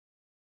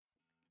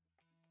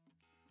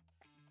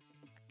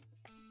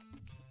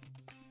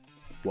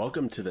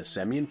Welcome to the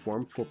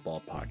Semi-Informed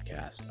Football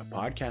Podcast, a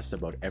podcast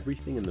about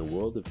everything in the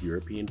world of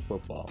European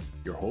football.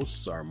 Your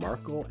hosts are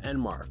Marco and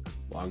Mark,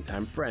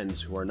 longtime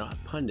friends who are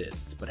not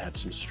pundits, but have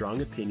some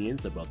strong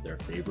opinions about their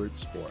favorite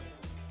sport.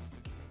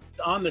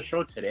 On the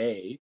show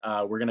today,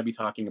 we're going to be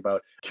talking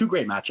about two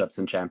great matchups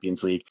in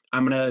Champions League.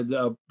 I'm going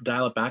to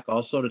dial it back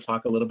also to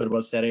talk a little bit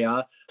about Serie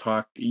A,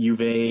 talk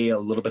Juve, a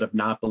little bit of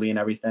Napoli and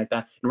everything like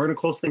that. And we're going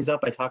to close things up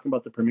by talking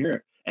about the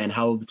Premier and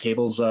how the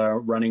tables are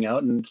running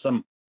out and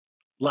some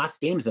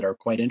last games that are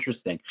quite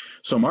interesting.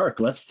 So,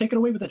 Mark, let's take it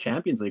away with the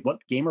Champions League.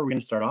 What game are we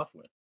going to start off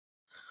with?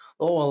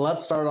 Oh, well,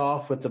 let's start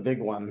off with the big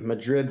one,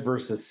 Madrid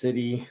versus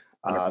City.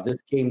 This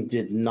game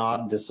did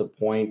not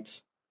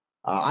disappoint.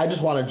 I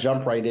just want to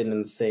jump right in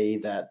and say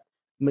that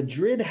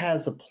Madrid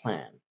has a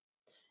plan.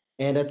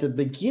 And at the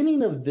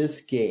beginning of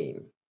this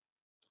game,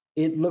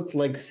 it looked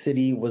like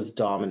City was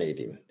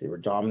dominating. They were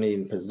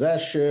dominating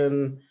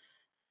possession.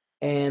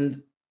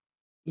 And,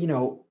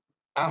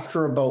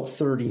 after about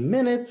 30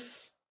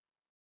 minutes,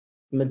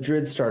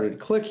 Madrid started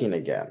clicking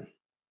again.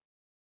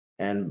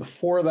 And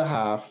before the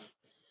half,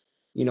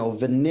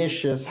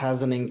 Vinicius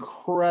has an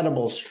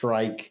incredible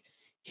strike.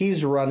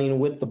 He's running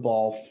with the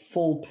ball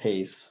full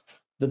pace.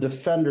 The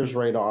defender's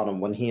right on him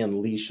when he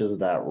unleashes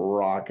that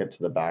rocket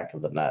to the back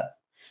of the net.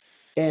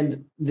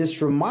 And this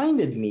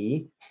reminded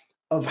me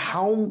of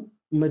how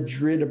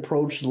Madrid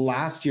approached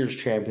last year's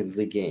Champions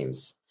League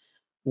games,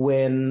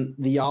 when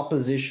the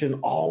opposition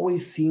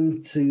always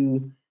seemed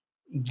to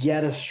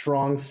get a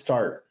strong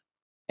start.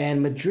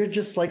 And Madrid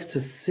just likes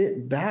to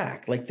sit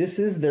back. Like, this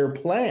is their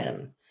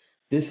plan.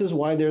 This is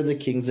why they're the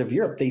kings of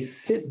Europe. They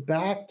sit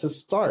back to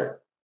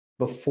start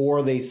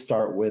before they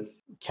start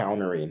with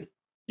countering.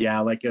 Yeah,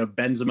 like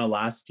Benzema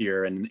last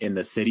year in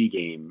the City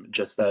game,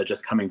 just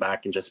coming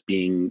back and just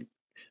being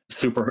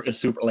super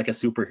like a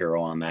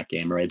superhero on that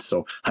game, right?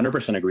 So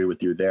 100% agree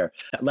with you there.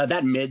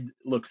 That mid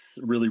looks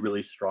really,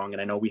 really strong,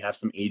 and I know we have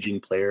some aging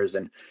players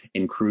in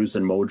Kroos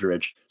and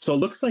Modric. So it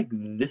looks like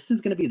this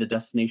is going to be the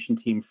destination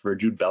team for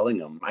Jude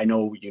Bellingham. I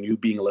know you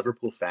being a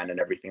Liverpool fan and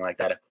everything like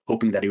that,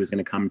 hoping that he was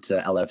going to come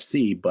to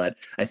LFC, but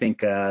I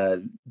think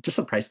just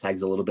the price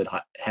tag's a little bit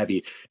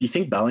heavy. Do you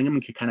think Bellingham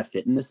could kind of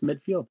fit in this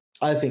midfield?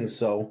 I think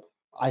so.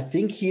 I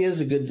think he is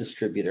a good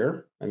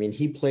distributor. I mean,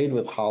 he played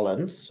with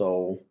Haaland,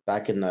 so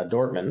back in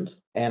Dortmund.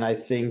 And I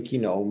think,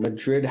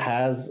 Madrid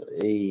has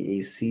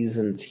a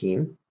seasoned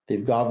team.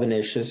 They've got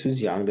Vinicius,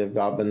 who's young. They've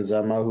got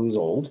Benzema, who's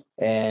old.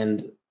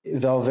 And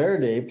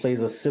Valverde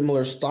plays a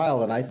similar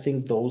style. And I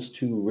think those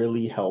two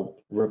really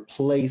help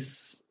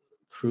replace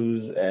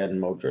Kroos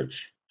and Modric.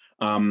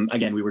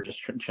 Again, we were just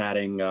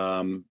chatting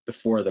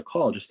before the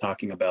call, just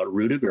talking about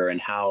Rudiger and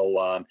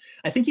how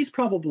I think he's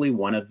probably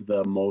one of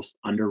the most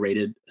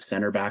underrated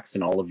center backs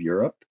in all of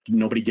Europe.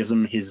 Nobody gives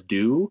him his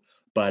due,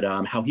 but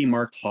how he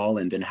marked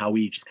Haaland and how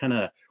he just kind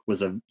of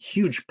was a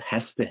huge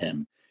pest to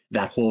him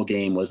that whole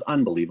game was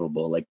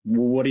unbelievable. Like,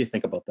 what do you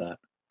think about that?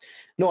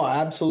 No,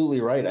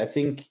 absolutely right. I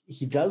think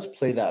he does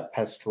play that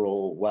pest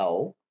role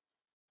well.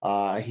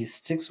 He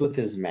sticks with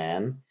his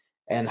man,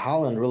 and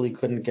Haaland really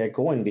couldn't get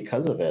going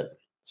because of it.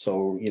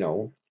 So,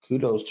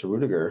 kudos to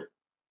Rudiger.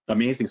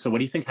 Amazing. So what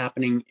do you think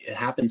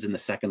happens in the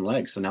second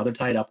leg? So now they're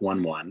tied up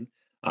 1-1.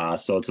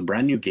 So it's a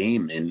brand new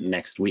game in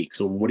next week.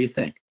 So what do you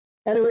think?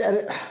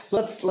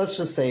 Let's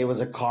just say it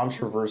was a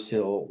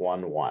controversial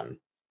 1-1.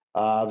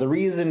 The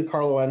reason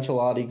Carlo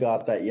Ancelotti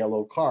got that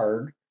yellow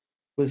card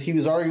was he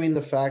was arguing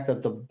the fact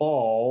that the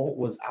ball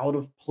was out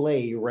of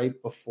play right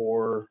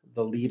before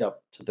the lead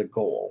up to the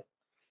goal.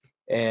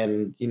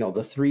 And, the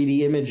 3D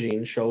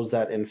imaging shows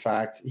that, in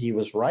fact, he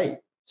was right.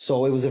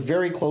 So it was a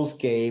very close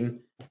game.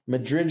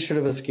 Madrid should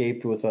have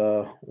escaped with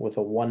a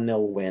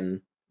 1-0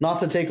 win. Not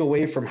to take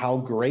away from how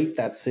great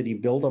that City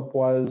buildup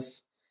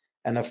was.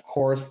 And, of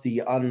course,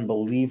 the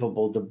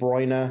unbelievable De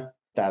Bruyne,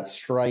 that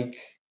strike.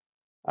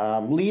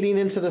 Leading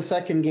into the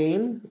second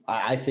game,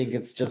 I think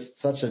it's just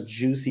such a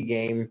juicy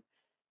game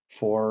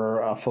for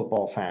a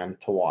football fan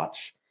to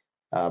watch.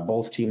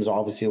 Both teams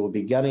obviously will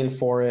be gunning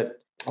for it.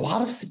 A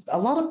lot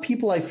of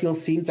people, I feel,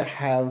 seem to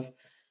have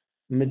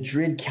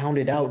Madrid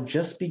counted out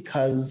just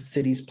because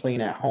City's playing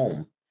at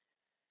home.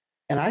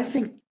 And I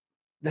think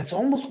that's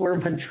almost where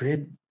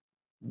Madrid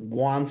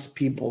wants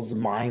people's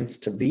minds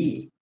to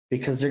be,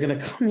 because they're going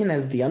to come in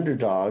as the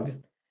underdog.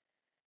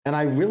 And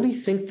I really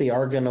think they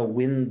are going to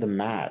win the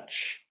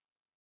match.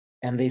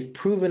 And they've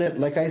proven it,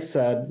 like I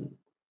said,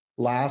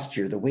 last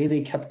year, the way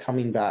they kept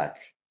coming back.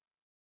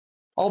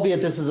 Albeit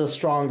this is a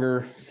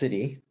stronger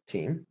City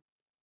team.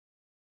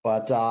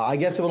 But I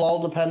guess it will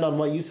all depend on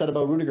what you said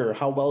about Rudiger,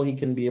 how well he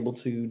can be able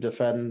to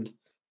defend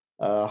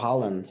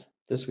Haaland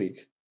this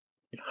week.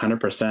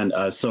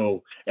 100%.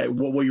 So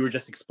what you were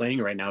just explaining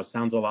right now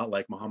sounds a lot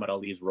like Muhammad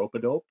Ali's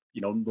rope-a-dope.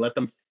 Let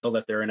them feel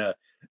that they're in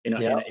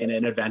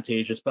an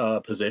advantageous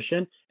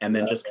position, and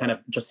then just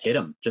hit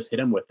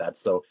him with that.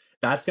 So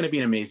that's going to be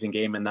an amazing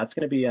game, and that's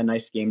going to be a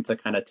nice game to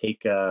kind of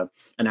take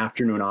an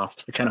afternoon off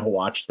to kind of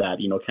watch that.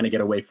 Kind of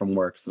get away from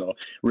work. So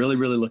really,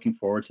 really looking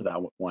forward to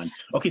that one.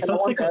 Okay, and so I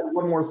want to add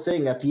one more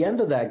thing at the end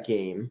of that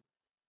game.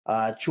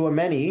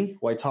 Chouameni,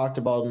 who I talked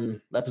about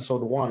in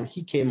episode 1,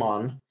 he came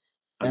on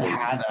and Amazing.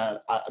 had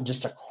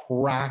just a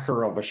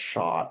cracker of a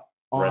shot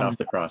Right on off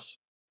the cross.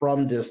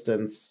 from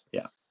distance.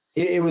 Yeah.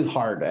 It was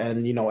hard,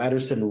 and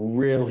Ederson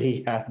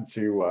really had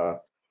to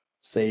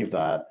save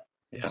that.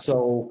 Yeah.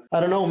 So I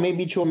don't know.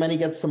 Maybe Chouameni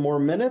gets some more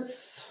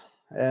minutes,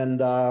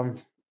 and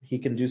he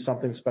can do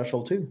something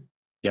special too.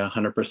 Yeah,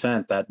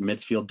 100%. That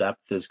midfield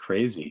depth is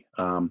crazy.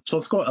 So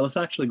let's go. Let's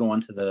actually go on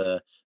to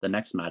the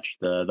next match,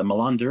 the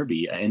Milan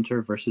Derby,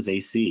 Inter versus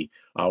AC.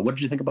 What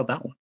did you think about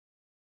that one?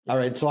 All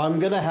right, so I'm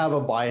gonna have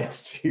a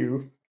biased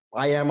view.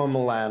 I am a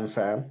Milan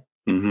fan.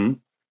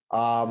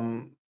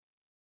 Mm-hmm.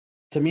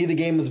 To me, the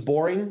game was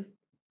boring.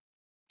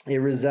 It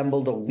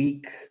resembled a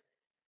weak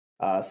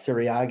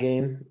Serie A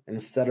game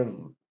instead of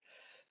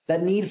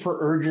that need for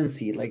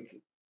urgency. Like,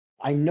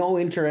 I know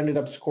Inter ended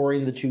up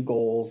scoring the 2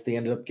 goals. They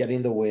ended up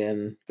getting the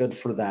win. Good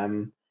for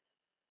them.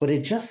 But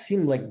it just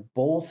seemed like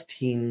both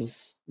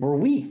teams were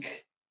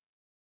weak.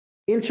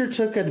 Inter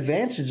took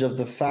advantage of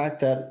the fact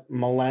that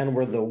Milan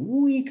were the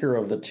weaker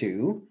of the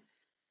two.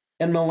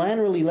 And Milan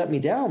really let me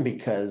down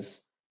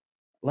because,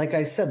 like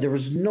I said, there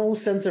was no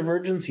sense of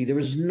urgency. There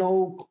was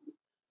no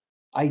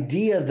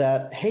idea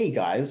that, hey,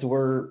 guys,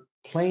 we're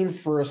playing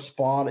for a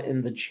spot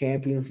in the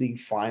Champions League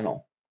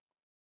final.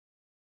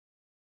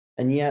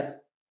 And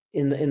yet,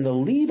 in the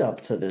lead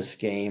up to this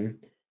game,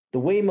 the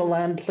way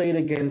Milan played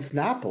against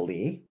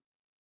Napoli,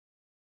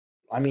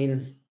 I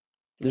mean,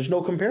 there's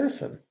no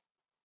comparison.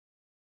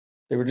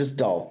 They were just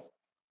dull.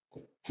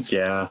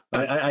 Yeah,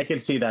 I can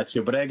see that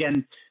too. But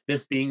again,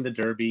 this being the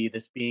Derby,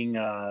 this being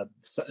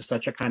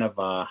such a kind of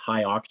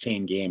high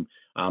octane game,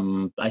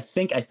 I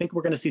think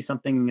we're going to see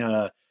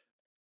something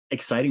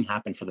exciting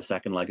happen for the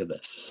second leg of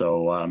this.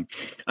 So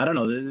I don't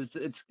know.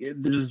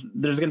 There's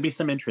going to be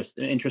some interest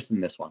in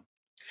this one.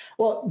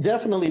 Well,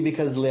 definitely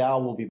because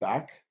Leao will be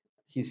back.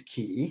 He's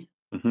key.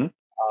 Mm-hmm.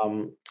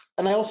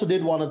 And I also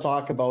did want to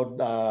talk about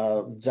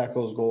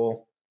Dzeko's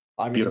goal.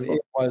 I mean, Beautiful.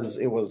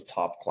 it was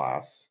top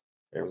class.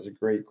 It was a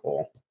great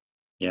goal.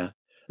 Yeah.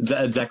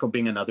 Dzeko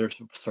being another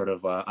sort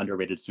of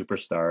underrated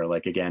superstar.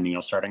 Like, again,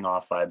 starting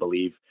off, I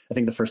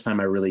think the first time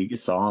I really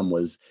saw him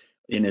was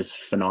in his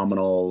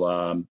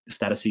phenomenal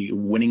status,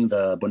 winning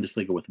the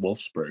Bundesliga with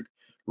Wolfsburg,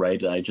 right?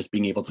 Just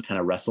being able to kind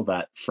of wrestle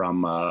that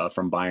from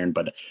Bayern.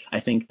 But I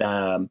think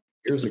that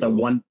the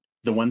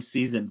one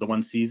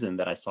season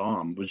that I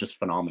saw him was just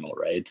phenomenal,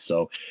 right?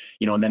 So,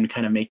 and then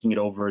kind of making it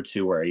over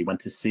to where he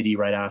went to City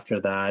right after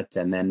that,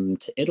 and then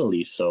to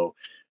Italy. So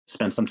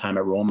spent some time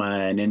at Roma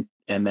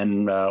and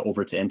then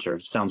over to Inter.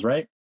 Sounds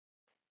right?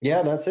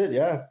 Yeah, that's it.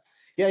 Yeah.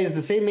 He's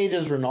the same age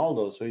as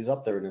Ronaldo, so he's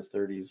up there in his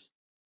 30s.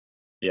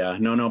 Yeah,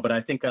 no, but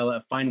I think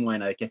fine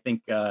wine. Like, I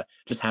think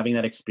just having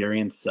that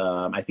experience,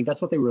 I think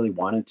that's what they really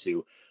wanted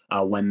to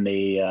when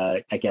they,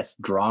 I guess,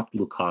 dropped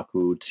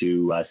Lukaku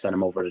to send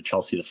him over to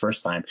Chelsea the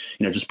first time.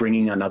 Just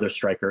bringing another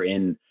striker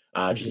in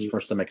just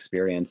for some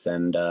experience.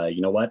 And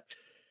you know what?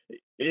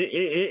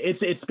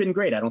 It's been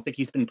great. I don't think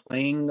he's been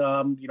playing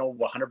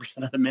 100%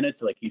 of the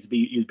minutes. Like, he's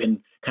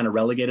been kind of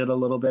relegated a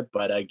little bit,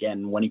 but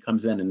again, when he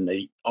comes in, and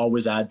he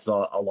always adds a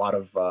lot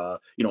of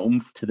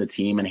oomph to the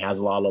team, and he has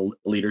a lot of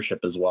leadership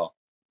as well.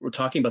 We're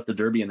talking about the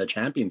Derby and the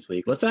Champions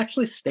League. Let's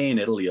actually stay in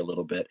Italy a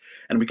little bit,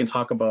 and we can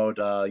talk about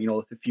a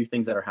few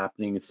things that are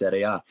happening in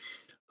Serie A.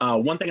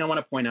 One thing I want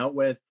to point out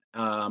with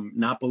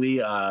Napoli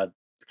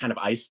kind of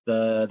iced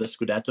the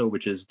Scudetto,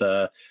 which is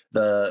the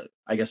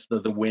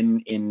win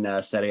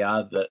in Serie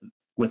A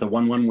with a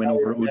 1-1 win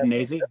over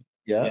Udinese.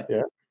 Yeah.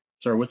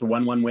 So with a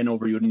 1-1 win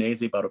over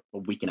Udinese about a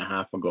week and a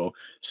half ago.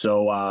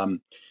 So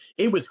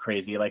it was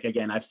crazy. Like,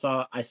 again, I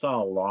saw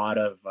a lot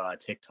of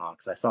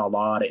TikToks. I saw a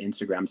lot of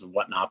Instagrams of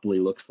what Napoli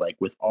looks like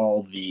with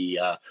all the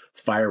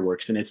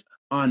fireworks, and it's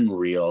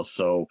unreal.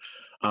 So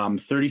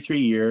 33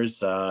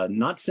 years,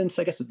 not since,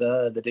 I guess,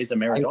 the days of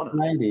Maradona.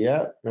 1990,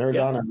 yeah.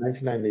 Maradona,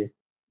 1990.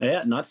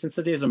 Yeah, not since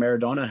the days of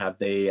Maradona have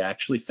they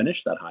actually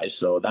finished that high.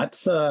 So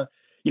that's,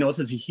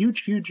 it's a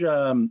huge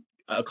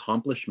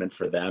accomplishment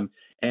for them.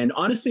 And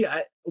honestly,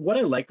 what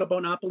I like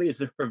about Napoli is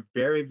they're a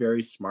very,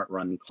 very smart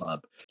run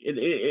club.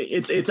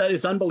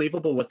 It's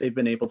unbelievable what they've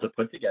been able to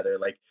put together.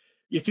 Like,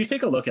 if you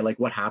take a look at like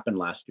what happened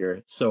last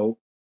year, so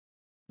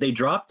they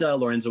dropped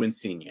Lorenzo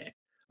Insigne,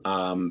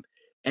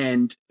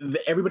 and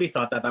everybody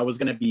thought that was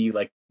going to be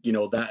like,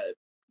 that.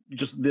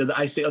 Just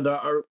I say there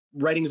are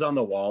writings on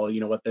the wall. You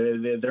know what?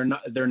 They're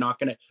not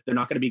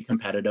gonna be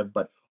competitive.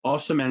 But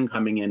Osimhen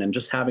coming in and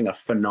just having a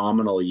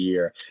phenomenal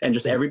year, and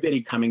just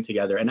everybody coming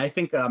together. And I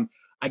think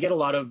I get a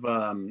lot of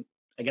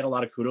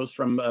kudos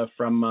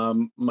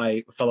from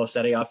my fellow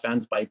Serie A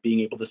fans by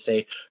being able to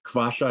say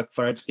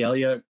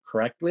Kvaratskhelia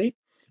correctly.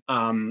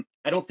 I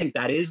don't think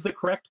that is the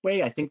correct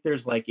way. I think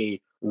there's like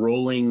a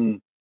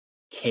rolling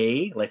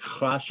K, like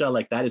Kvasha,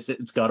 like that.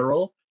 It's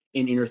guttural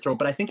in your throat,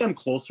 but I think I'm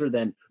closer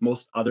than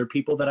most other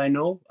people that I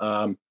know.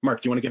 Mark,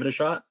 do you want to give it a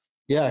shot?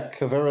 Yeah,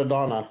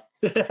 Kvaradona.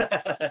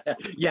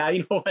 Yeah,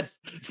 you know what?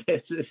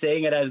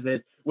 Saying it as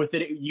this with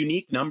a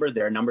unique number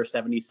there, number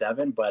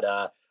 77.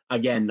 But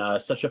again,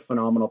 such a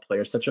phenomenal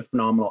player, such a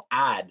phenomenal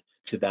add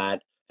to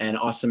that. and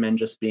Osimhen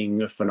just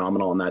being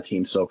phenomenal on that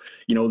team. So,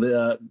 you know,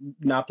 the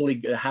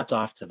Napoli, hats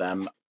off to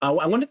them. I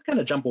wanted to kind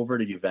of jump over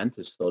to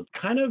Juventus, though,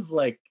 kind of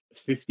like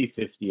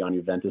 50-50 on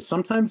Juventus.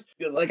 Sometimes,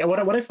 like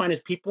what I find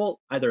is people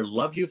either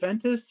love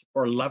Juventus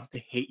or love to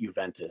hate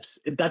Juventus.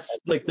 That's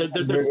like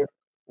there's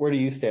Where do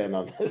you stand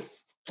on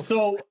this?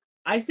 so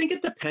I think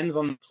it depends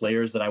on the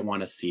players that I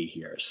want to see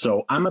here.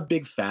 So I'm a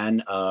big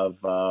fan of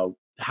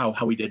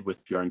how we did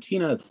with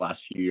Fiorentina the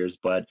last few years,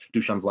 but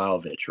Dusan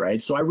Vlahovic,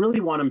 right? So I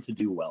really want him to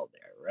do well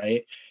there,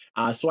 right?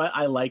 So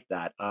I like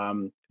that.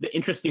 The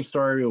interesting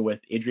story with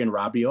Adrian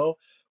Rabiot,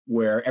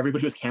 where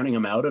everybody was counting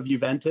him out of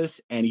Juventus,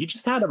 and he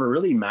just had a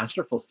really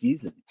masterful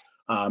season.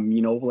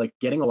 You know, like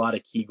getting a lot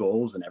of key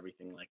goals and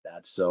everything like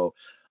that. So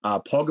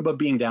Pogba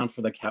being down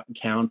for the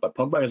count, but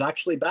Pogba is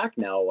actually back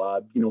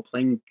now. You know,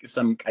 playing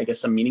some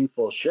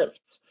meaningful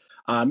shifts.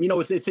 You know,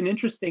 it's an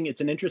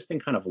interesting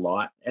kind of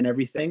lot and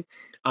everything.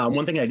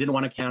 One thing I didn't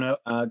want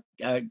to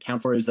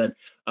count for is that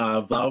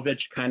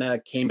Vlahovic kind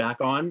of came back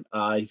on.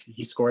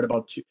 He scored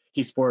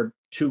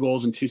two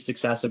goals in two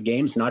successive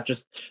games, not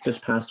just this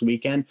past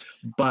weekend,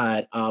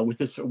 but with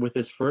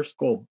his first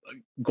goal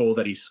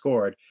that he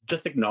scored,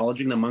 just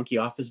acknowledging the monkey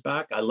off his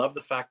back. I love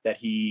the fact that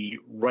he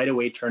right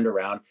away turned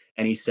around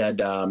and he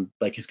said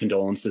like his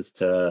condolences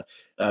to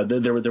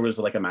there was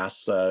like a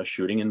mass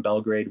shooting in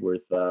Belgrade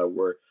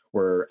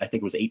where I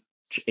think it was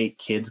eight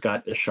kids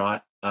got a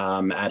shot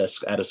at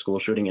a school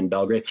shooting in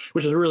Belgrade,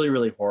 which is really,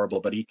 really horrible.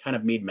 But he kind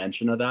of made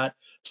mention of that.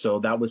 So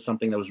that was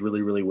something that was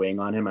really, really weighing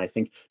on him. I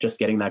think just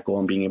getting that goal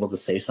and being able to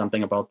say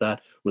something about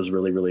that was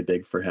really, really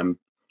big for him.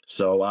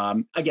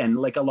 So again,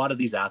 like a lot of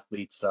these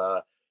athletes,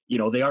 you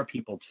know, they are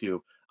people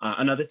too.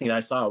 Another thing that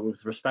I saw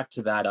with respect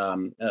to that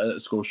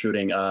school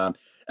shooting,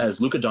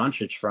 as Luka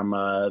Doncic from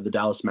the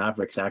Dallas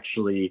Mavericks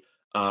actually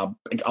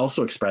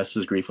also expressed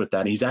his grief with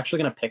that. He's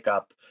actually going to pick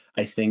up,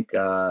 I think,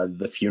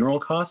 the funeral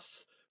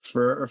costs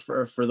for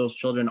those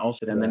children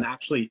also. And then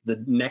actually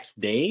the next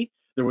day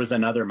there was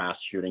another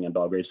mass shooting in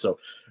Belgrade. So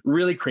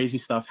really crazy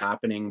stuff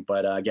happening.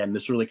 But again,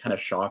 this really kind of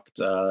shocked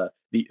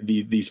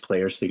these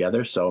players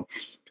together. So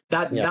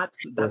that's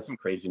some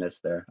craziness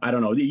there. I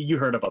don't know. You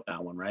heard about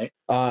that one, right?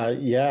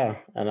 Yeah.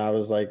 And I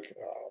was like,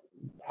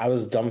 I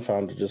was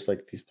dumbfounded, just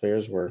like these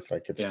players were.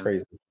 Like, it's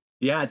crazy.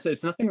 Yeah,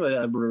 it's nothing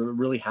that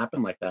really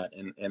happened like that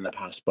in the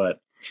past.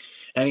 But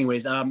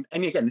anyways, and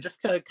again,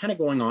 just kind of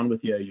going on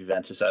with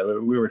Juventus,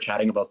 we were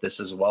chatting about this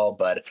as well.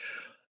 But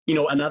you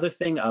know, another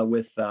thing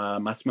with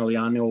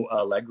Massimiliano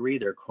Allegri,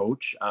 their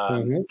coach,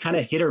 kind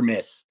of hit or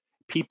miss.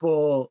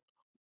 People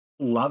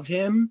love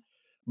him,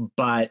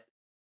 but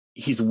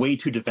he's way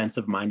too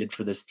defensive minded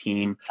for this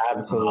team.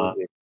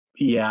 Absolutely.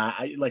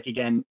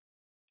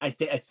 I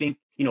think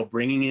you know,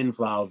 bringing in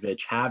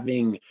Vlahovic,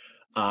 having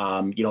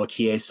you know,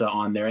 Chiesa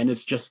on there, and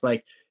it's just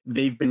like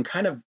they've been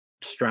kind of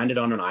stranded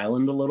on an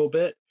island a little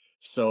bit.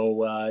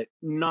 So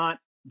not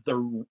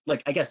the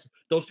like I guess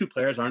those two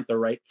players aren't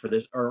right for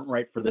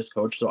this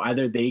coach. So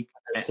either they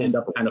end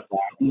up kind of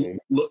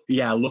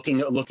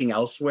looking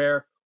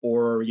elsewhere,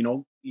 or you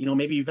know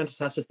maybe Juventus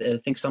has to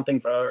think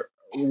something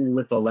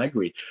with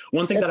Allegri.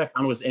 One thing that I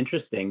found was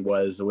interesting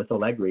was with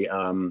Allegri.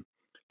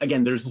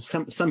 Again, there's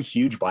some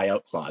huge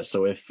buyout clause.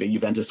 So if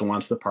Juventus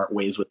wants to part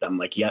ways with them,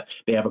 like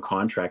they have a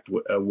contract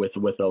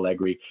with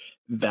Allegri,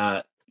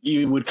 that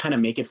you would kind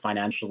of make it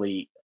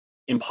financially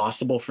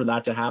impossible for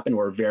that to happen,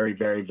 or very,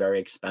 very, very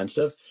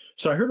expensive.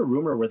 So I heard a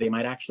rumor where they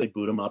might actually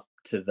boot him up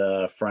to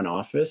the front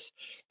office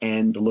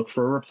and look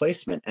for a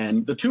replacement.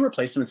 And the two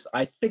replacements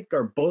I think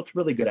are both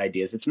really good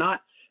ideas. It's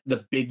not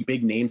the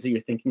big names that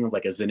you're thinking of,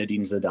 like a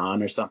Zinedine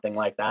Zidane or something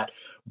like that.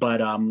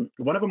 But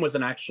one of them was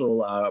an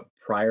actual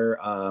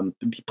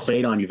he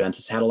played on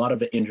Juventus, had a lot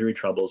of injury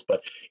troubles.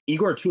 But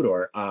Igor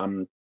Tudor,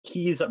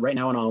 he's right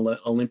now on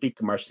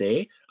Olympique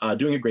Marseille,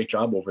 doing a great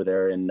job over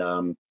there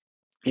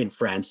in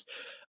France.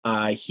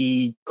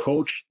 He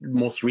coached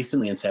most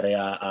recently in Serie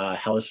A,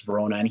 Hellas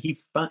Verona, and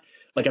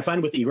I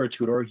find with Igor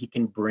Tudor, he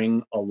can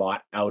bring a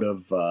lot out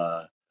of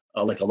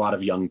like a lot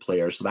of young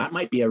players. So that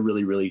might be a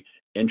really, really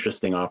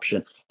interesting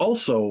option.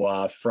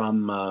 Also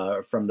from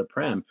the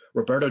Prem,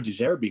 Roberto De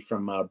Zerbi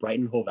from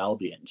Brighton Hove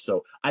Albion.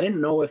 So I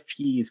didn't know if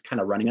he's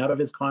kind of running out of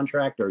his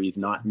contract or he's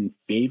not in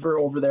favor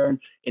over there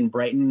in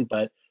Brighton,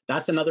 but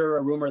that's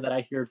another rumor that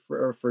I hear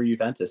for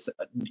Juventus.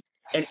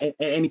 And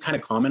any kind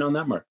of comment on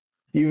that, Mark?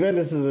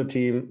 Juventus is a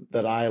team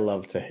that I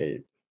love to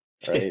hate.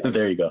 Right?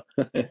 There you go.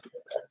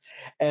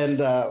 And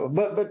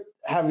but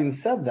having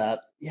said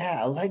that,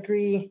 yeah,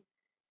 Allegri,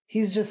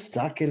 he's just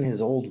stuck in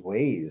his old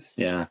ways.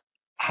 Yeah.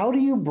 How do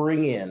you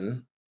bring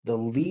in the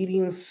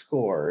leading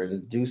scorer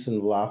in Dusan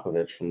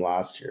Vlahovic from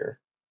last year?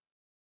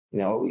 You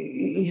know,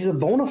 he's a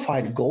bona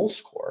fide goal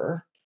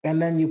scorer,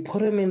 and then you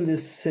put him in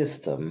this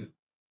system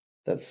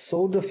that's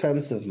so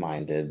defensive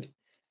minded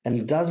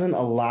and doesn't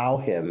allow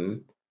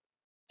him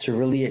to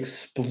really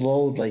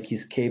explode like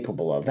he's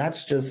capable of.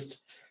 That's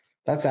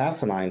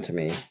asinine to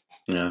me.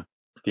 Yeah.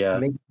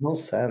 It makes no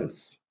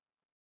sense.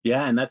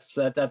 Yeah, and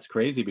that's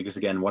crazy because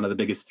again, one of the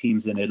biggest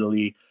teams in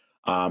Italy.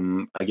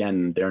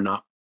 Again, they're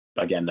not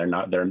again, they're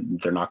not going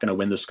to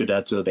win the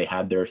Scudetto. They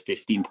had their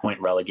 15-point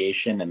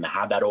relegation and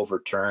had that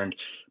overturned.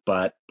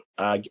 But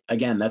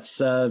again, that's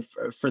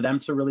for them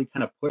to really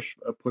kind of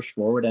push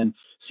forward and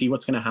see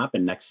what's going to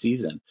happen next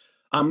season.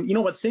 You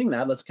know what? Saying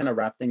that, let's kind of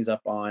wrap things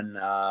up on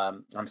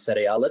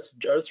Serie A. Let's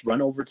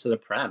run over to the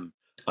Prem.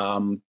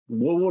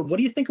 What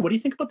do you think? What do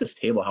you think about this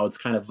table? How it's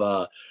kind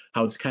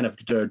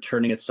of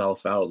turning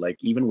itself out. Like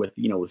even with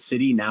with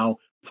City now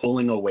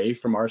pulling away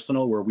from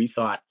Arsenal, where we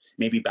thought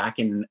maybe back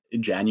in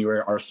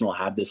January Arsenal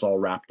had this all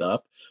wrapped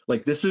up.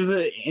 Like this is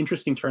an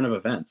interesting turn of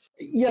events.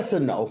 Yes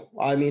and no.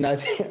 I mean, I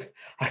think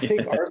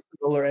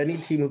Arsenal or any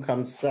team who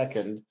comes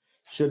second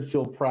should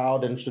feel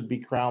proud and should be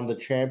crowned the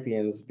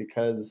champions,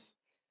 because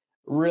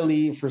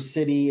really for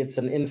City it's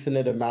an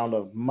infinite amount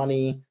of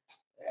money.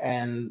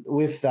 And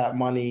with that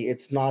money,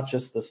 it's not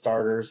just the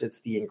starters,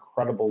 it's the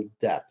incredible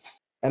depth.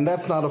 And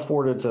that's not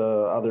afforded to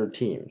other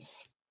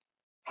teams.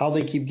 How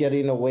they keep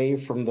getting away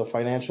from the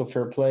financial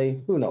fair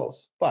play, who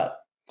knows? But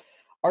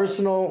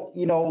Arsenal,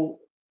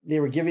 they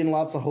were giving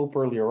lots of hope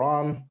earlier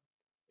on.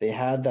 They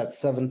had that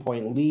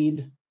 7-point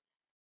lead.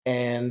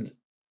 And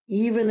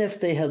even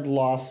if they had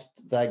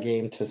lost that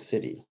game to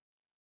City,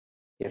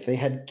 if they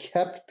had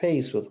kept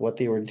pace with what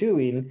they were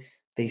doing,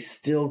 they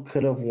still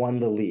could have won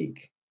the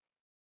league.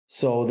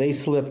 So they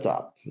slipped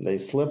up.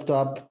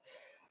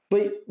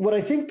 But what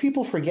I think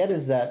people forget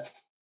is that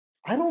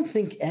I don't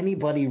think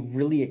anybody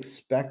really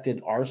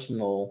expected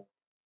Arsenal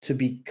to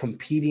be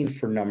competing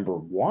for number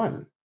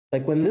one.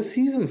 Like when this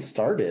season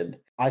started,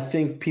 I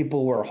think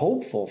people were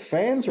hopeful.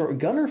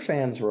 Gunner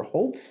fans were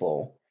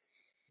hopeful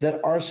that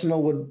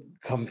Arsenal would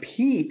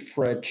compete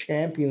for a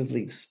Champions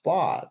League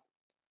spot.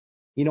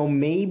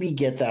 Maybe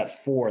get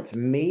that fourth,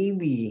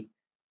 maybe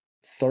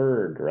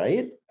third,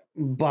 right?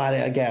 But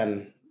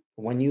again,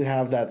 when you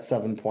have that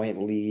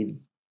 7-point lead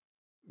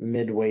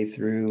midway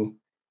through,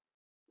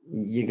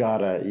 you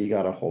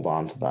gotta hold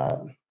on to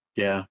that.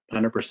 Yeah,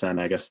 100%.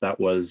 I guess that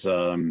was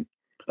a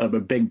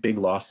big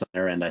loss on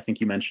their end. I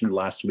think you mentioned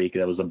last week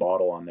there was a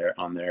bottle on their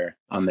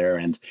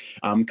end.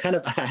 Kind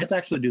of, I had to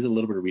actually do a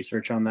little bit of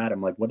research on that.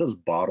 I'm like, what does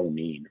bottle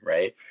mean,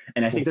 right?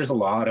 And I think there's a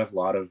lot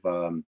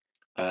of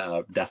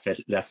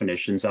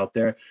definitions out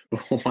there, but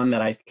one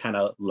that I kind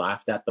of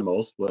laughed at the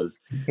most was,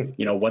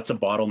 what's a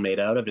bottle made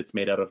out of? It's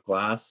made out of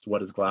glass. What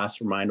does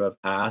glass remind of?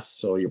 Ass.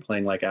 So you're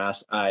playing like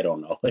ass. I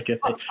don't know. Like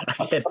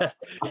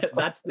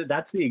that's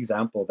the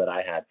example that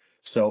I had.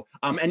 So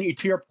and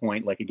to your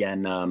point, like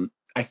again,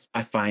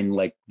 I find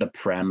like the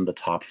Prem, the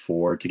top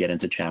four to get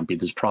into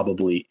Champions is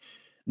probably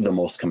the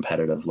most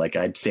competitive. Like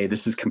I'd say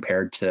this is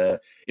compared to,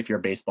 if you're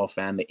a baseball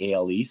fan, the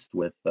AL East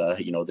with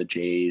the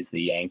Jays,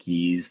 the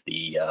Yankees,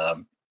 the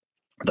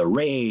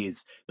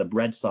Rays, the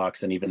Red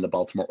Sox, and even the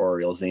Baltimore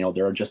Orioles.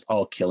 They're just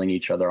all killing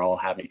each other, all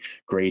having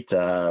great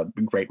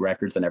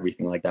records and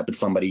everything like that. But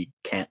somebody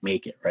can't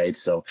make it, right?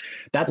 So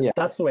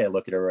that's the way I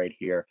look at it right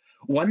here.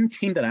 One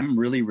team that I'm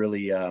really,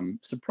 really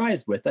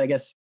surprised with, I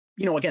guess.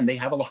 Again, they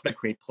have a lot of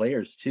great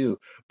players too,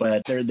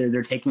 but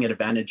they're taking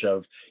advantage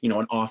of an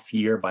off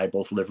year by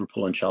both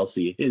Liverpool and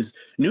Chelsea. Is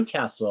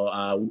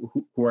Newcastle,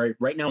 who are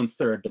right now in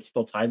third, but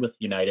still tied with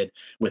United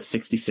with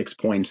 66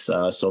 points.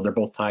 So they're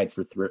both tied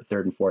for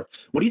third and fourth.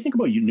 What do you think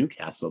about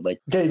Newcastle?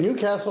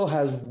 Newcastle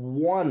has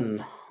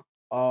one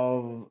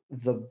of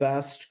the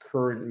best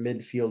current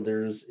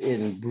midfielders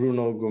in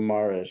Bruno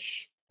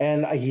Guimaraes,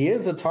 and he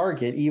is a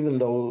target, even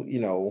though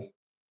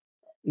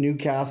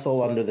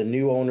Newcastle, under the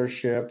new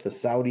ownership, the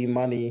Saudi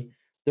money,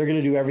 they're going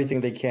to do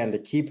everything they can to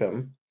keep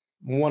him.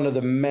 One of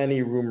the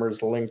many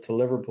rumors linked to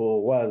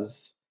Liverpool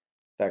was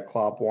that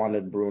Klopp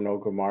wanted Bruno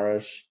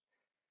Guimaraes.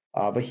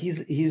 But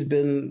he's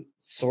been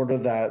sort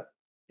of that,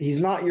 he's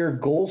not your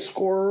goal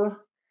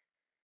scorer,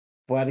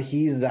 but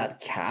he's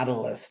that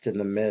catalyst in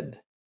the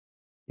mid.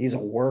 He's a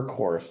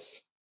workhorse.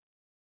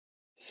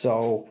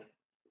 So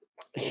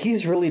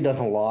he's really done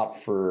a lot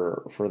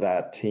for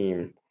that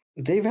team.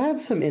 They've had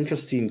some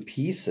interesting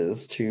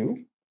pieces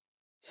too.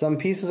 Some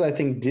pieces I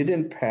think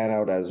didn't pan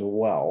out as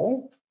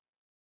well,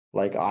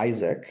 like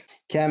Isaac.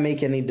 Can't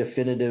make any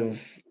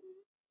definitive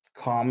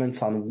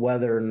comments on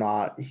whether or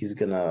not he's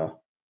going to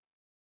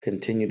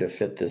continue to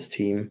fit this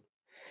team.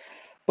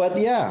 But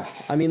yeah,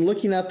 I mean,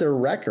 looking at their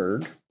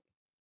record,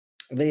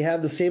 they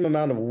had the same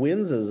amount of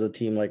wins as a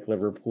team like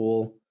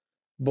Liverpool,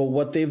 but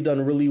what they've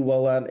done really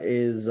well at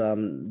is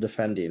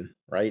defending,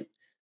 right?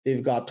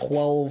 They've got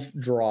 12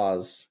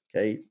 draws,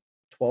 okay?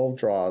 12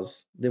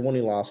 draws. They've only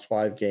lost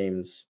 5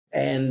 games,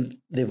 and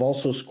they've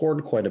also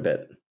scored quite a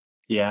bit.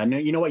 Yeah, no,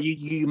 you know what?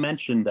 You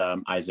mentioned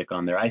Isaac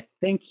on there. I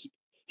think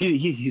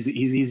he's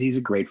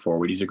a great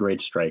forward. He's a great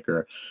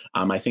striker.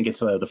 I think it's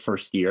the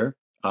first year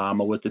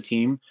with the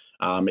team.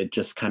 It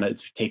just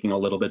it's taking a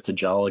little bit to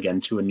gel again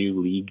to a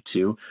new league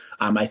too.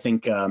 I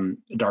think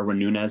Darwin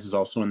Núñez is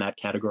also in that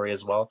category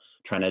as well,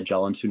 trying to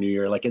gel into a new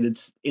year. Like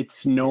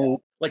it's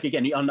no, like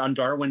again, on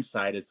Darwin's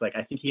side, it's like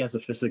I think he has a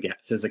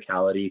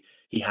physicality,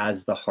 he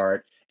has the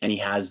heart, and he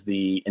has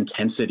the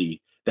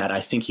intensity that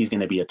I think he's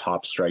going to be a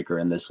top striker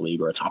in this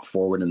league or a top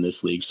forward in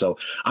this league. So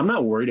I'm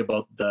not worried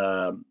about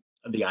the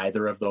the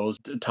either of those.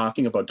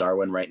 Talking about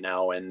Darwin right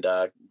now, and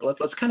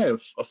let's kind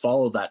of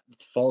follow that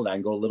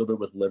and go a little bit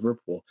with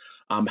Liverpool.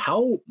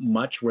 How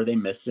much were they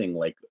missing,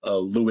 like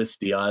Luis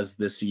Diaz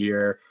this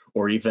year,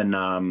 or even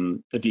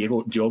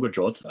Diogo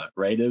Jota?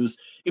 Right?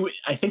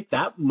 I think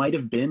that might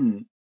have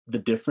been the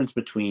difference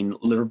between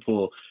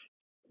Liverpool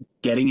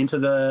getting into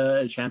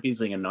the Champions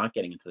League and not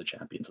getting into the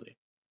Champions League.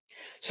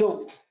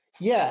 So,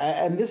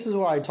 yeah, and this is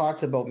why I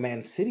talked about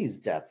Man City's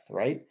depth,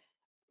 right?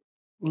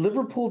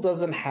 Liverpool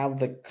doesn't have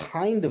the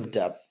kind of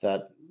depth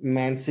that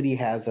Man City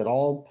has at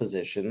all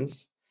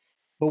positions.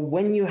 But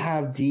when you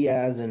have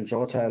Diaz and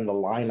Jota in the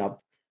lineup,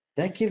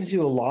 that gives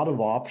you a lot of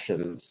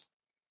options.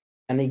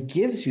 And it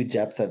gives you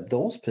depth at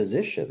those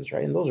positions,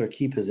 right? And those are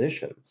key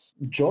positions.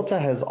 Jota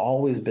has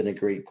always been a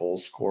great goal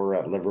scorer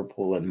at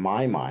Liverpool in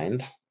my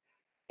mind.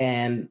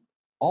 And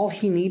all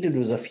he needed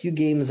was a few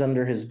games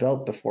under his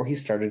belt before he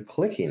started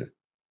clicking.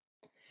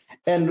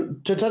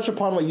 And to touch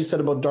upon what you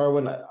said about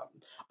Darwin,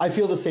 I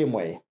feel the same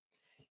way.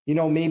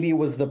 Maybe it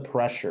was the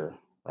pressure,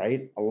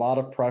 right? A lot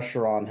of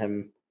pressure on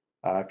him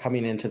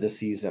coming into the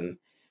season.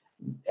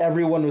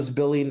 Everyone was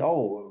billing,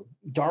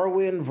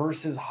 Darwin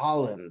versus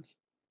Haaland.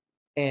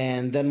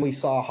 And then we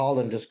saw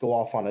Haaland just go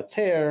off on a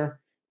tear.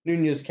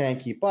 Nunez can't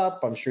keep up.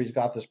 I'm sure he's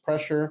got this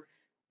pressure.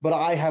 But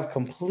I have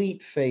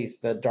complete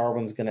faith that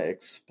Darwin's going to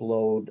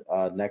explode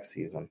next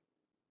season.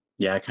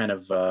 Yeah, kind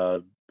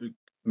of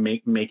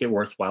make it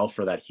worthwhile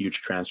for that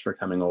huge transfer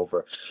coming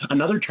over.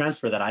 Another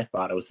transfer that I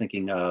was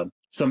thinking,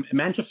 so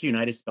Manchester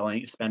United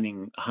spending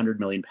 100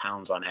 million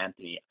pounds on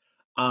Anthony.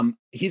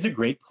 He's a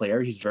great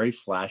player. He's very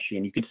flashy,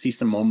 and you could see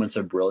some moments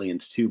of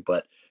brilliance too.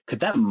 But could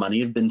that money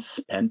have been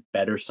spent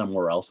better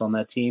somewhere else on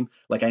that team?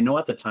 Like, I know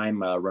at the time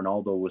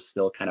Ronaldo was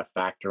still kind of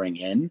factoring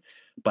in,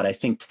 but I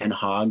think Ten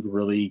Hag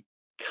really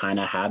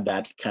kind of had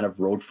that kind of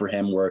road for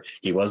him where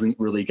he wasn't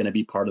really going to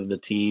be part of the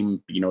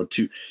team,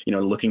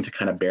 looking to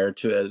kind of bear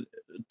to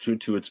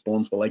its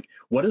bones. But like,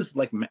 what does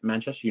like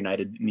Manchester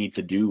United need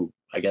to do,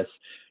 I guess,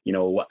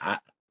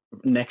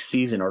 next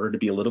season in order to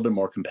be a little bit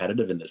more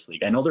competitive in this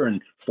league? I know they're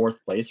in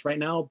fourth place right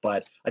now,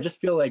 but I just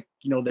feel like,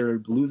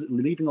 they're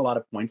leaving a lot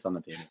of points on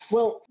the table.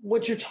 Well,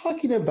 what you're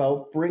talking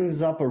about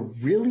brings up a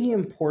really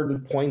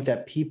important point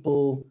that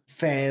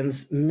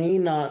fans may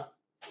not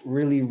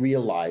really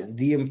realize: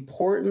 the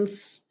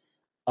importance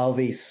of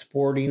a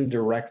sporting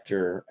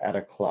director at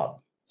a club.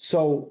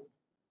 So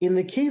in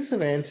the case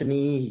of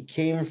Anthony, he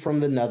came from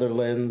the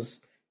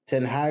Netherlands.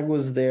 Ten Hag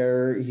was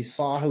there. He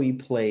saw how he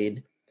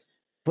played.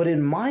 But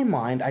in my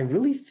mind, I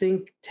really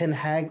think Ten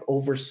Hag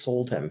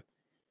oversold him.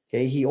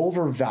 Okay, he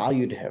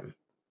overvalued him.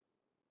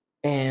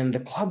 And the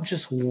club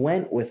just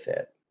went with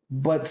it.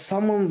 But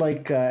someone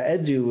like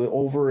Edu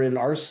over in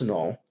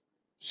Arsenal,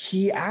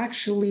 he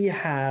actually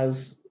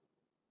has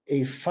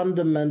a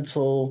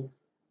fundamental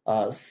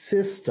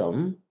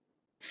system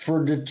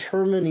for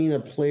determining a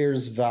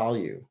player's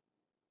value.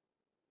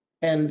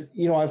 And,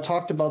 I've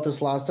talked about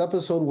this last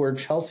episode where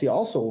Chelsea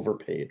also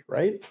overpaid,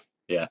 right?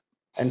 Yeah.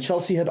 And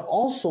Chelsea had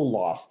also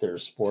lost their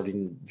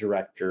sporting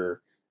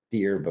director the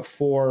year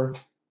before.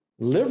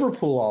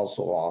 Liverpool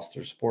also lost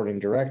their sporting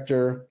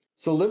director.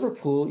 So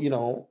Liverpool,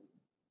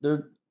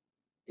 they're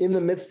in the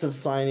midst of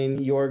signing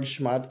Jörg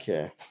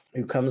Schmadtke,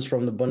 who comes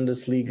from the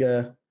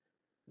Bundesliga,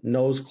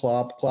 knows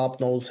Klopp. Klopp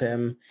knows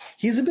him.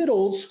 He's a bit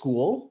old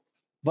school,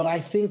 but I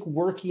think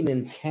working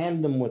in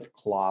tandem with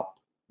Klopp,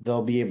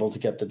 they'll be able to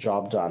get the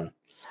job done.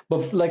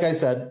 But like I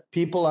said,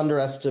 people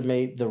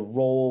underestimate the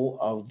role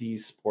of the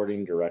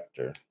sporting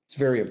director. It's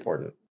very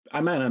important.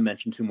 I might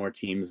mention two more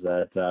teams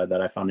that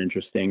I found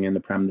interesting in the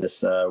Prem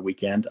this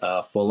weekend.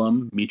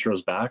 Fulham,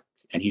 Mitro's back,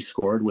 and he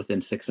scored within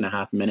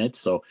 6.5 minutes.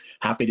 So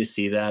happy to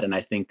see that. And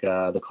I think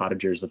the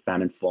Cottagers, the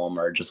fan in Fulham,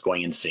 are just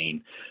going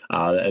insane.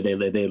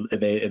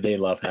 They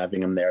love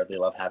having him there. They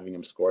love having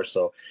him score.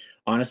 So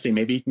honestly,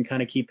 maybe he can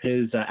kind of keep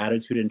his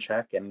attitude in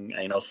check and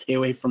stay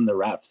away from the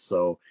refs,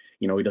 so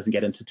he doesn't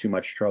get into too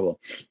much trouble.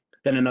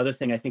 Then another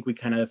thing, I think we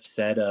kind of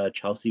said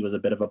Chelsea was a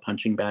bit of a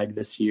punching bag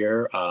this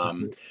year.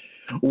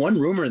 One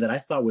rumor that I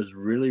thought was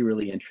really,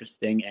 really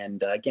interesting,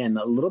 and again,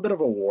 a little bit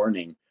of a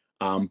warning,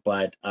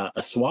 but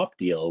a swap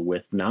deal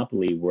with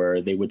Napoli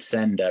where they would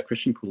send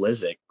Christian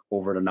Pulisic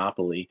over to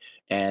Napoli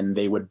and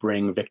they would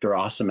bring Victor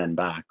Osimhen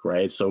back,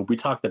 right? So we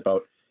talked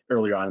about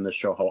earlier on in the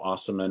show how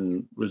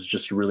Osimhen was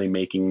just really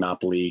making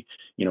Napoli,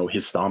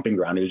 his stomping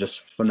ground. It was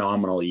just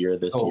phenomenal year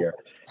this year.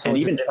 So and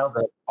even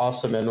Chelsea,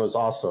 Osimhen was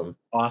awesome.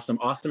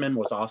 Osimhen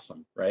was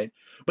awesome, right?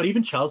 But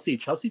even Chelsea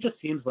just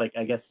seems like,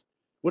 I guess,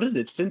 what is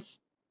it, since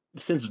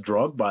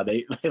Drogba,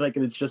 they like,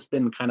 it's just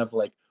been kind of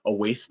like a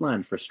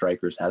wasteland for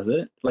strikers, has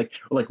it? Like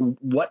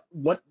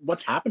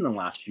what's happened in the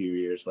last few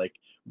years? Like,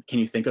 can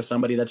you think of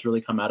somebody that's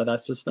really come out of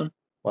that system?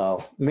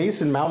 Well,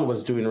 Mason Mount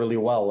was doing really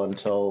well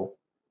until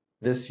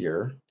this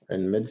year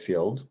in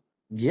midfield.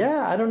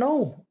 Yeah, I don't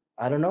know.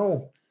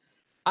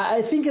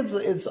 I think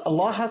it's a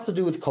lot has to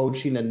do with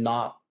coaching and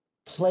not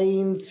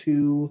playing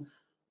to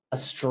a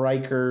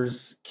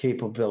striker's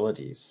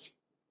capabilities.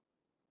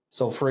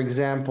 So, for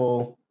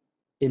example,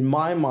 in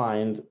my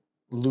mind,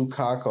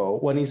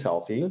 Lukaku, when he's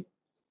healthy,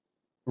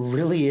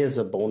 really is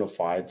a bona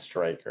fide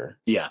striker.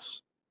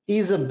 Yes.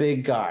 He's a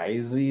big guy.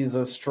 He's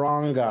a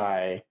strong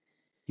guy.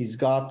 He's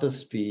got the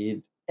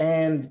speed,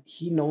 and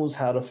he knows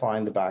how to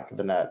find the back of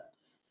the net.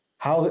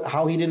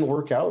 How he didn't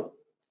work out,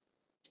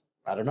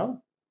 I don't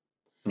know.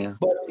 Yeah.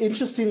 But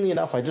interestingly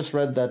enough, I just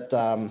read that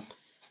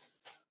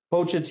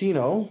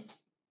Pochettino,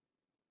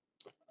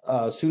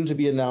 soon to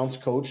be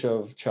announced coach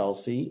of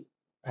Chelsea,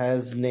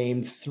 has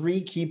named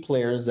 3 key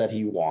players that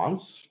he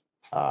wants.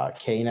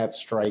 Kane at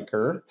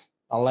striker,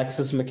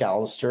 Alexis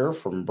McAllister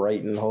from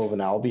Brighton Hove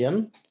and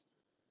Albion,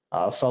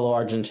 a fellow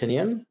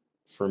Argentinian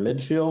for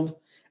midfield,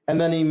 and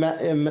then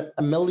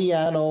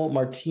Emiliano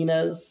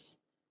Martinez,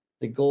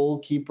 the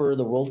goalkeeper,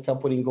 the World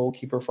Cup winning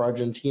goalkeeper for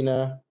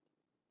Argentina.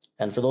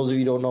 And for those of you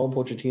who don't know,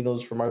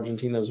 Pochettino's from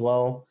Argentina as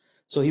well.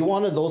 So he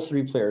wanted those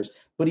 3 players.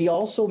 But he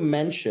also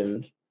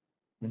mentioned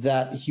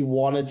that he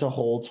wanted to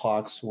hold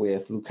talks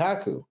with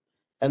Lukaku.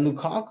 And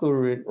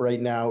Lukaku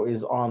right now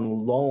is on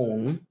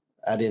loan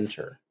at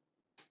Inter.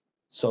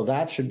 So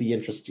that should be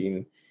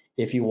interesting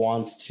if he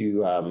wants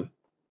to,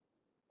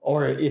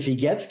 or if he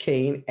gets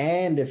Kane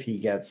and if he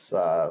gets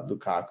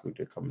Lukaku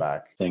to come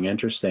back.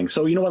 Interesting.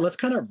 So you know what? Let's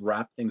kind of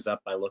wrap things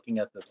up by looking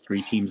at the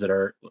 3 teams that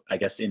are, I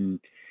guess, in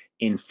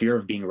fear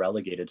of being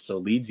relegated. So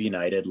Leeds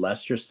United,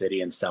 Leicester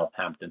City, and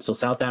Southampton. So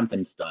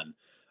Southampton's done.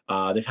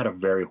 They've had a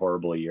very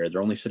horrible year.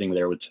 They're only sitting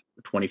there with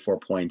 24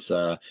 points.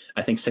 I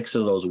think 6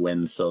 of those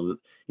wins. So,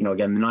 you know,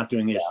 again, they're not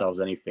doing themselves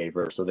any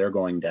favor. So they're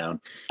going down.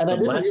 And I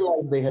didn't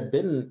realize they had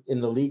been in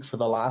the league for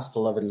the last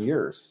 11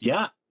 years.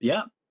 Yeah.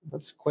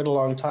 That's quite a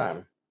long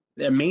time.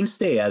 A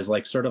mainstay as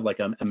like sort of like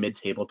a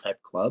mid-table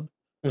type club.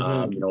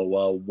 Mm-hmm. You know,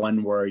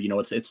 one where, you know,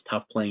 it's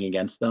tough playing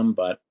against them,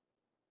 but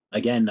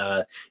again,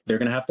 they're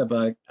going to have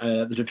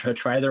to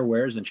try their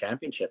wares in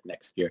Championship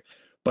next year.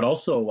 But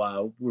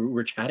also,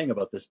 we're chatting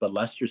about this, but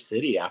Leicester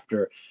City,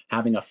 after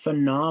having a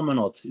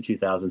phenomenal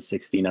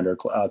 2016 under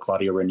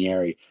Claudio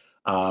Ranieri,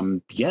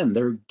 again,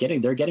 they're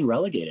getting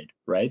relegated,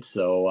 right?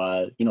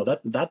 So, you know,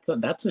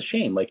 that's a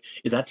shame. Like,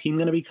 is that team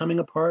going to be coming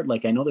apart?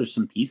 Like, I know there's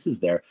some pieces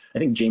there. I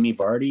think Jamie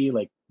Vardy,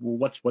 like,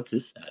 what's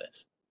his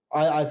status?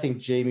 I think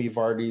Jamie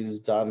Vardy's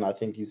done. I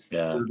think he's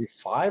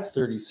 35,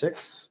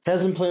 36.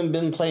 Hasn't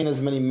been playing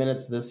as many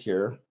minutes this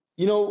year.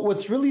 You know,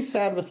 what's really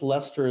sad with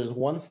Leicester is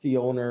once the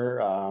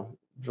owner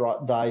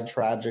died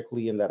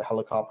tragically in that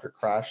helicopter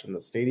crash in the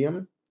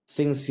stadium,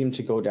 things seem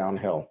to go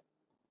downhill.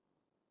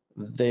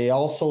 They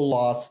also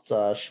lost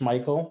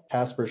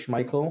Kasper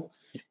Schmeichel.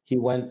 He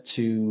went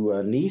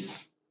to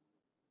Nice.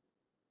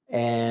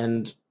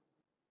 And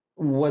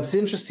what's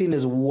interesting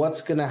is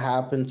what's going to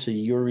happen to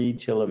Yuri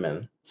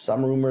Tillman.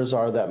 Some rumors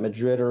are that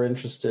Madrid are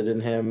interested in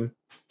him.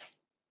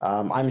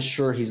 I'm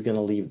sure he's going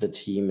to leave the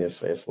team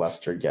if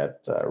Leicester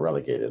get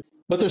relegated.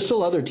 But there's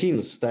still other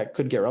teams that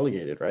could get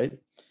relegated, right?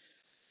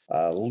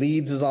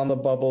 Leeds is on the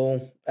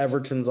bubble,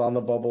 Everton's on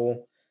the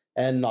bubble,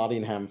 and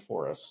Nottingham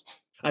Forest.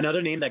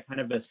 Another name that kind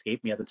of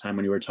escaped me at the time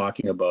when you were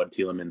talking about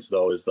Tielemans,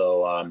 though, is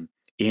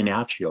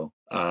Iheanacho,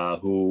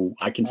 who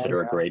I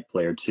consider a great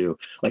player too.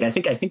 Like I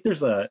think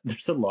there's a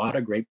lot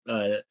of great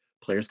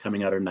players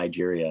coming out of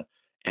Nigeria,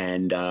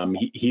 and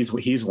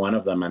he's one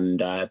of them.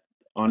 And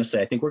honestly,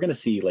 I think we're going to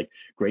see like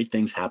great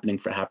things happening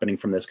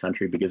from this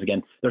country because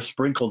again, they're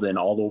sprinkled in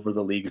all over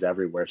the leagues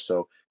everywhere.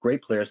 So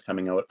great players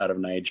coming out of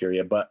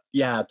Nigeria. But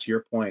yeah, to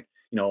your point,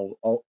 you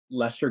know,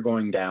 Leicester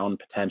going down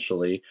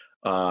potentially.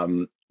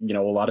 You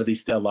know, a lot of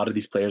these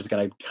players are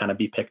going to kind of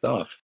be picked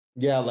off.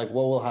 Yeah, like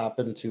what will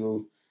happen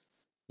to,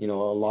 you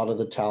know, a lot of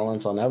the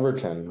talent on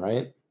Everton,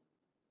 right?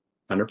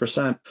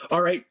 100%.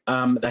 All right.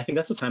 I think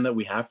that's the time that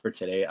we have for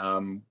today.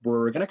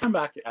 We're going to come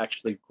back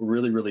actually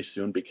really, really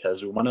soon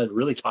because we want to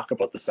really talk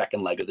about the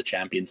second leg of the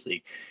Champions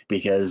League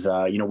because,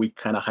 you know, we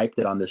kind of hyped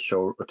it on this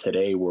show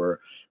today where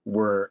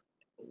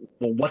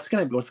what's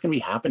going to be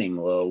happening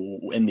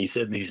in these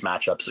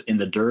matchups in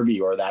the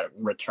derby or that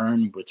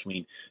return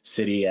between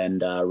City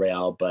and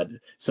Real, but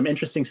some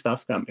interesting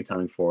stuff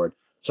coming forward.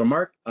 So,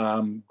 Mark,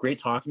 great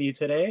talking to you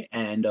today,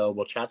 and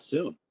we'll chat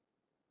soon.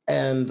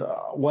 And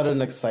what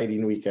an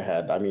exciting week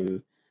ahead. I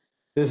mean,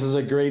 this is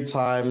a great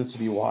time to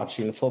be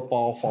watching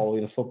football,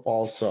 following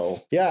football.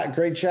 So, yeah,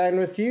 great chatting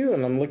with you,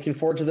 and I'm looking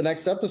forward to the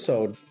next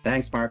episode.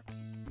 Thanks, Mark.